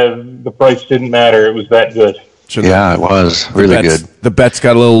the price didn't matter. It was that good. Sure, Yeah, it was really good. The bets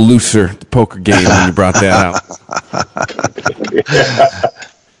got a little looser, the poker game, when you brought that out.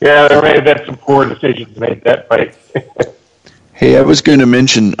 Yeah, there may have been some poor decisions made that fight. Hey, I was going to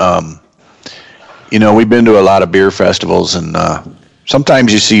mention, we've been to a lot of beer festivals, and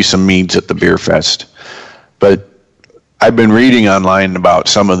sometimes you see some meads at the beer fest. But I've been reading online about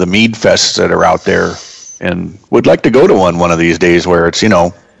some of the mead fests that are out there, and would like to go to one of these days where it's,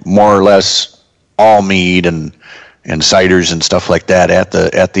 more or less all mead and ciders and stuff like that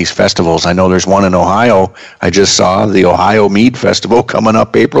at these festivals. I know there's one in Ohio. I just saw the Ohio Mead Festival coming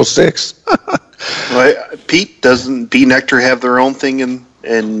up April 6th. Well, Pete, doesn't Bee Nectar have their own thing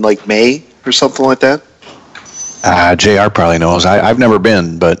in like May or something like that? JR probably knows. I've never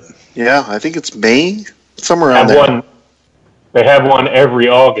been, but Yeah, I think it's May, somewhere around there. They have one every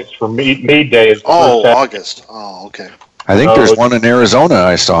August for Mead Day. Is the Oh, first Saturday. August. Oh, okay. I think there's one in Arizona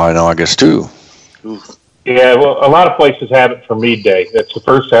I saw in August too. Ooh. Yeah, well, a lot of places have it for Mead Day. That's the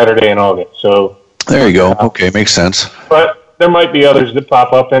first Saturday in August. So There you go. Okay, makes sense. But there might be others that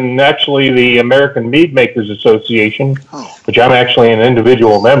pop up, and actually the American Mead Makers Association, which I'm actually an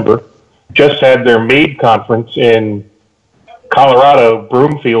individual member, just had their mead conference in Colorado,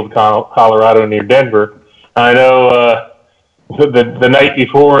 Broomfield, Colorado, near Denver. I know the night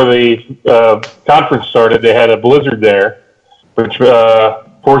before the conference started, they had a blizzard there, which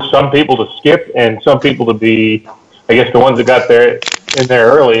forced some people to skip and some people to be, I guess the ones that got there in there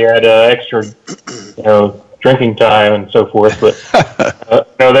early had extra, drinking time and so forth. But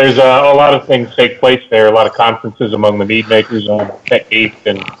there's a lot of things take place there. A lot of conferences among the mead makers on techniques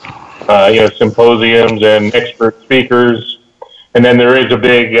and symposiums and expert speakers. And then there is a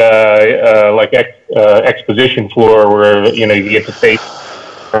big exposition floor where you get to taste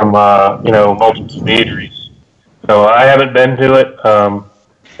from multiple meaderies. So I haven't been to it.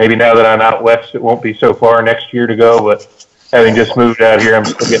 Maybe now that I'm out west, it won't be so far next year to go. But having just moved out here, I'm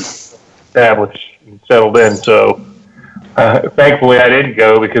still getting established and settled in. So thankfully, I didn't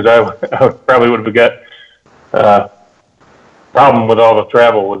go because I probably would have got problem with all the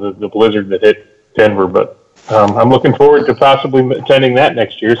travel with the blizzard that hit Denver. But I'm looking forward to possibly attending that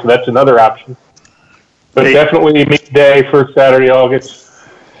next year. So that's another option. But definitely Mead Day, first Saturday, August.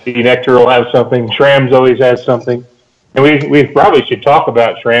 Bee Nectar will have something. Schramm's always has something. And we probably should talk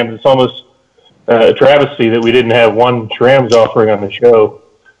about Schramm's. It's almost a travesty that we didn't have one Schramm's offering on the show,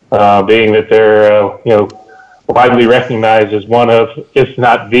 being that they're widely recognized as one of, if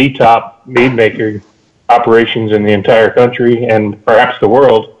not the top mead maker operations in the entire country and perhaps the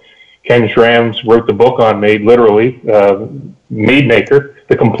world. Ken Schramm's wrote the book on mead, literally, Mead Maker,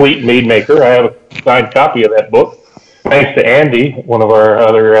 the complete mead maker. I have a signed copy of that book. Thanks to Andy, one of our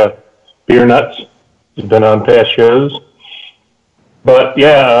other beer nuts. He's been on past shows. But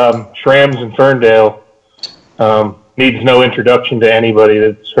Schramm's in Ferndale needs no introduction to anybody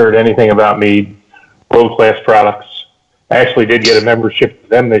that's heard anything about mead. World-class products. I actually did get a membership to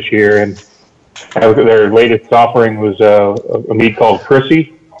them this year, and their latest offering was a mead called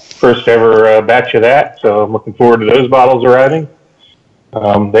Chrissy. First ever batch of that, so I'm looking forward to those bottles arriving.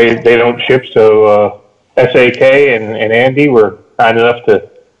 They don't ship, so SAK and Andy were kind enough to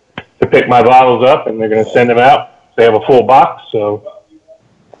pick my bottles up, and they're going to send them out. They have a full box, so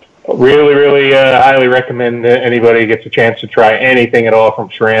really, really highly recommend that anybody gets a chance to try anything at all from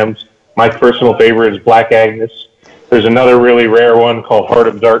Schramm's. My personal favorite is Black Agnes. There's another really rare one called Heart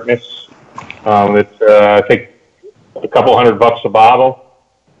of Darkness. It's I think a couple $100 a bottle.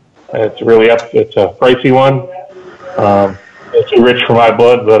 It's really it's a pricey one. It's too rich for my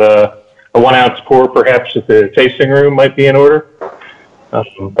blood, but a 1 ounce pour perhaps at the tasting room might be in order. We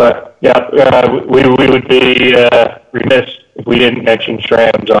would be remiss if we didn't mention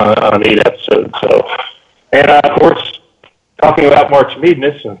Schramm's on a mead episode. So, and of course, talking about March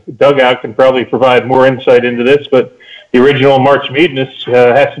Meadness, Dugout can probably provide more insight into this, but the original March Meadness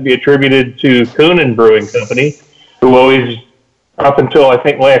has to be attributed to Coonan Brewing Company, who always, up until I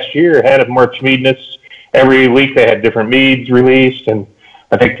think last year, had a March Meadness. Every week they had different meads released, and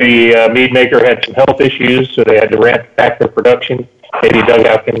I think the mead maker had some health issues, so they had to ramp back their production. Maybe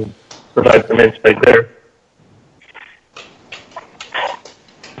Dugout can provide some insight there.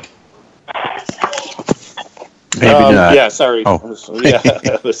 Maybe not. Yeah, sorry. Oh. I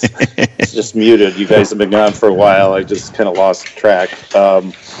was just muted. You guys have been gone for a while. I just kind of lost track. Their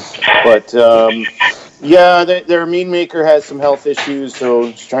mead maker has some health issues, so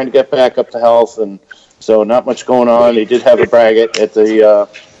he's trying to get back up to health, and so not much going on. They did have a braggot at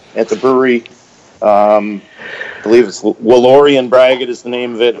the brewery I believe it's Wallorean Braggot is the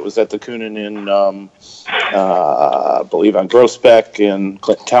name of it. It was at the Coonan in, I believe, on Groesbeck in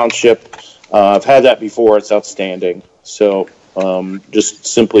Clinton Township. I've had that before. It's outstanding. So just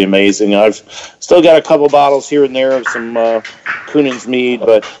simply amazing. I've still got a couple bottles here and there of some Coonan's mead,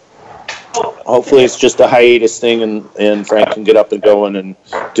 but hopefully it's just a hiatus thing, and Frank can get up and going and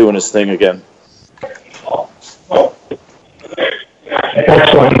doing his thing again.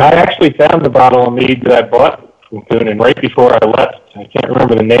 Excellent. I actually found the bottle of mead that I bought from Coonan right before I left. I can't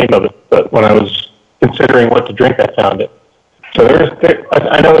remember the name of it, but when I was considering what to drink, I found it. So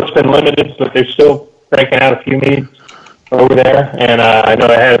I know it's been limited, but they're still cranking out a few meads over there. And I know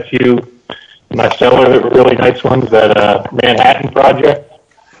I had a few in my cellar that were really nice ones. That Manhattan Project,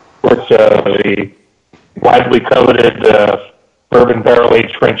 which the widely coveted bourbon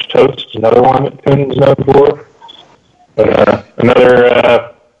barrel-aged French toast is another one that Coonan's known for. But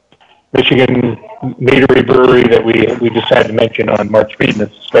another Michigan meadery brewery that we just had to mention on March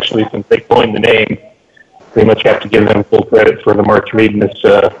Madness, especially since they coined the name. We much have to give them full credit for the March Madness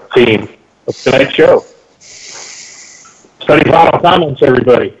theme of tonight's show. Study bottle comments,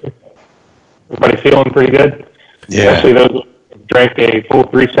 everybody. Everybody feeling pretty good? Yeah. Especially those who drank a full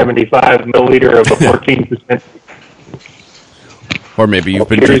 375 milliliter of a 14%. Or maybe you've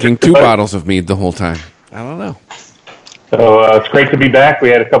been drinking 2 bottles of mead the whole time. I don't know. So it's great to be back. We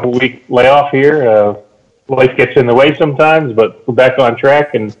had a couple-week layoff here. Life gets in the way sometimes, but we're back on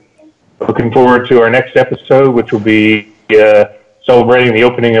track and looking forward to our next episode, which will be celebrating the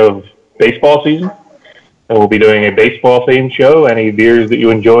opening of baseball season. And we'll be doing a baseball-themed show. Any beers that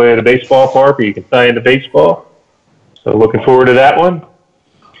you enjoy at a baseball park or you can tie into baseball. So looking forward to that one.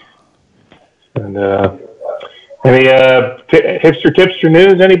 And any hipster-tipster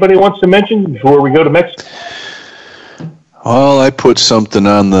news anybody wants to mention before we go to Mexico? Well, I put something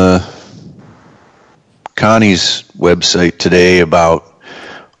on the Connie's website today about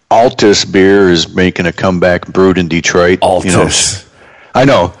Altus beer is making a comeback brewed in Detroit. Altus. I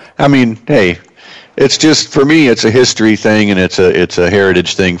know. I mean, hey, it's just, for me, it's a history thing and it's a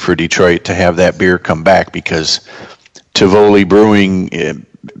heritage thing for Detroit to have that beer come back, because Tivoli Brewing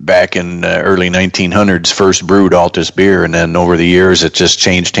back in early 1900s first brewed Altus beer, and then over the years it just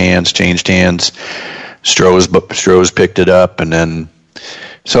changed hands. Stroh's picked it up, and then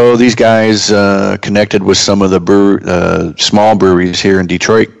so these guys connected with some of the small breweries here in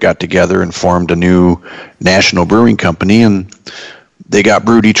Detroit, got together and formed a new national brewing company, and they got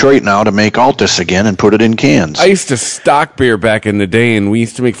Brew Detroit now to make Altus again and put it in cans. I used to stock beer back in the day, and we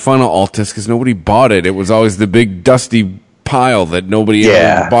used to make fun of Altus because nobody bought it. It was always the big dusty pile that nobody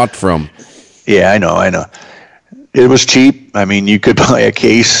ever bought from. Yeah, I know. It was cheap. I mean, you could buy a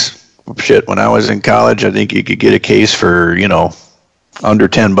case. Shit, when I was in college, I think you could get a case for, under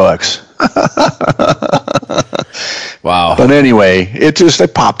 $10. Wow. But anyway,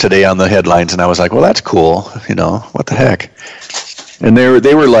 it popped today on the headlines, and I was like, well, that's cool. What the heck? And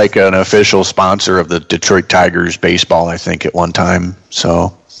they were like an official sponsor of the Detroit Tigers baseball, I think, at one time.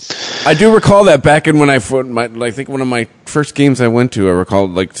 So I do recall that back in when I think one of my first games I went to, I recall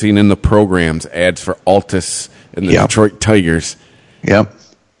like seeing in the programs ads for Altus and the Detroit Tigers. Yep.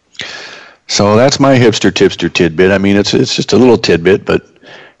 So that's my hipster-tipster tidbit. I mean, it's just a little tidbit, but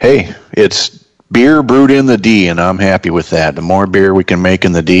hey, it's beer brewed in the D, and I'm happy with that. The more beer we can make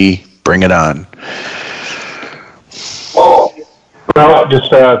in the D, bring it on. Well,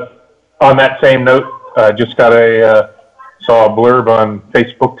 just on that same note, just saw a blurb on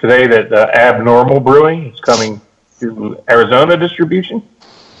Facebook today that Abnormal Brewing is coming to Arizona distribution.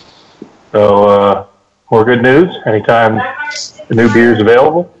 So more good news anytime the new beer is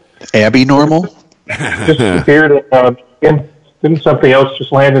available. Abby Normal? Just appeared in Michigan. Didn't something else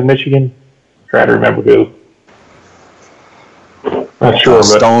just land in Michigan? Try to remember who. Not sure,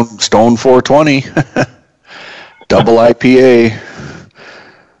 but Stone 420. Double IPA.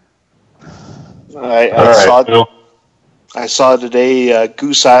 I saw today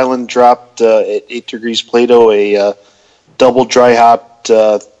Goose Island dropped at 8 Degrees Plato a double dry hopped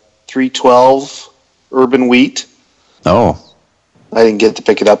 312 urban wheat. Oh. I didn't get to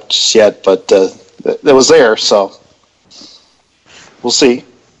pick it up just yet, but that was there, so we'll see.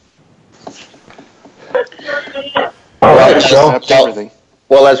 All right,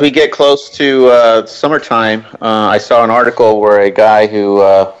 well, as we get close to summertime, I saw an article where a guy who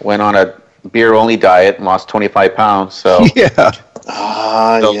went on a beer-only diet and lost 25 pounds. So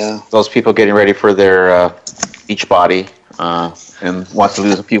those people getting ready for their beach body and wants to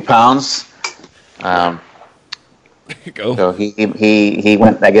lose a few pounds. Go. So he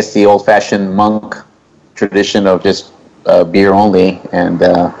went, I guess, the old-fashioned monk tradition of just beer only, and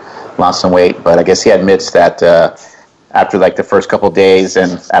lost some weight. But I guess he admits that after like the first couple of days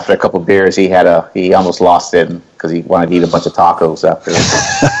and after a couple of beers, he almost lost it because he wanted to eat a bunch of tacos after.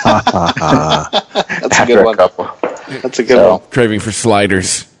 That's a good one. That's a good one. Craving for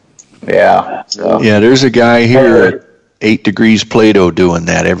sliders. Yeah. So. Yeah, there's a guy here at 8 Degrees Plato doing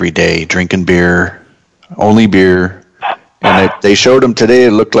that every day, drinking beer, only beer. And they showed him today.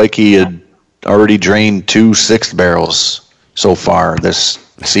 It looked like he had already drained 2 6th barrels so far this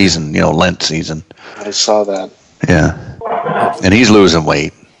season, Lent season. I saw that. Yeah. And he's losing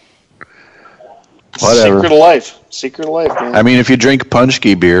weight. Whatever. Secret of life, man. I mean, if you drink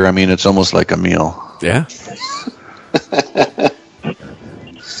Punchki beer, it's almost like a meal. Yeah.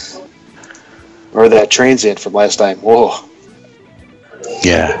 Or that transient from last time. Whoa.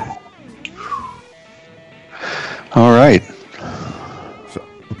 Yeah. All right.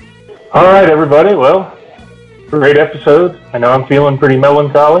 All right, everybody. Well, great episode. I know I'm feeling pretty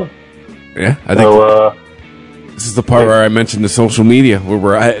melancholy. Yeah, I think this is the part where I mentioned the social media, where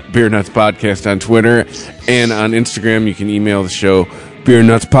we're at Beer Nuts Podcast on Twitter and on Instagram. You can email the show, Beer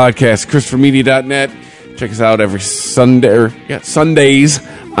Nuts Podcast, ChristopherMedia.net. Check us out every Sundays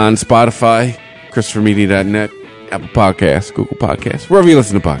on Spotify, ChristopherMedia.net, Apple Podcasts, Google Podcasts, wherever you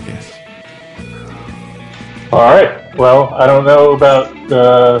listen to podcasts. All right. Well, I don't know about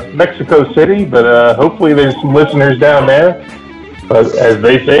Mexico City, but hopefully there's some listeners down there. But as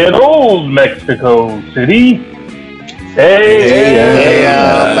they say in old Mexico City,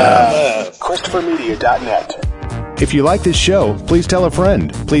 ChristopherMedia.net. If you like this show, please tell a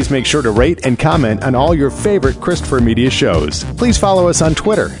friend. Please make sure to rate and comment on all your favorite Christopher Media shows. Please follow us on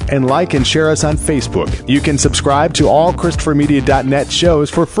Twitter and like and share us on Facebook. You can subscribe to all ChristopherMedia.net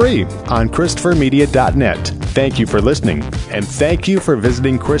shows for free on ChristopherMedia.net. Thank you for listening, and thank you for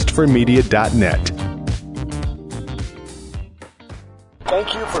visiting ChristopherMedia.net.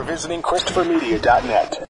 Thank you for visiting ChristopherMedia.net.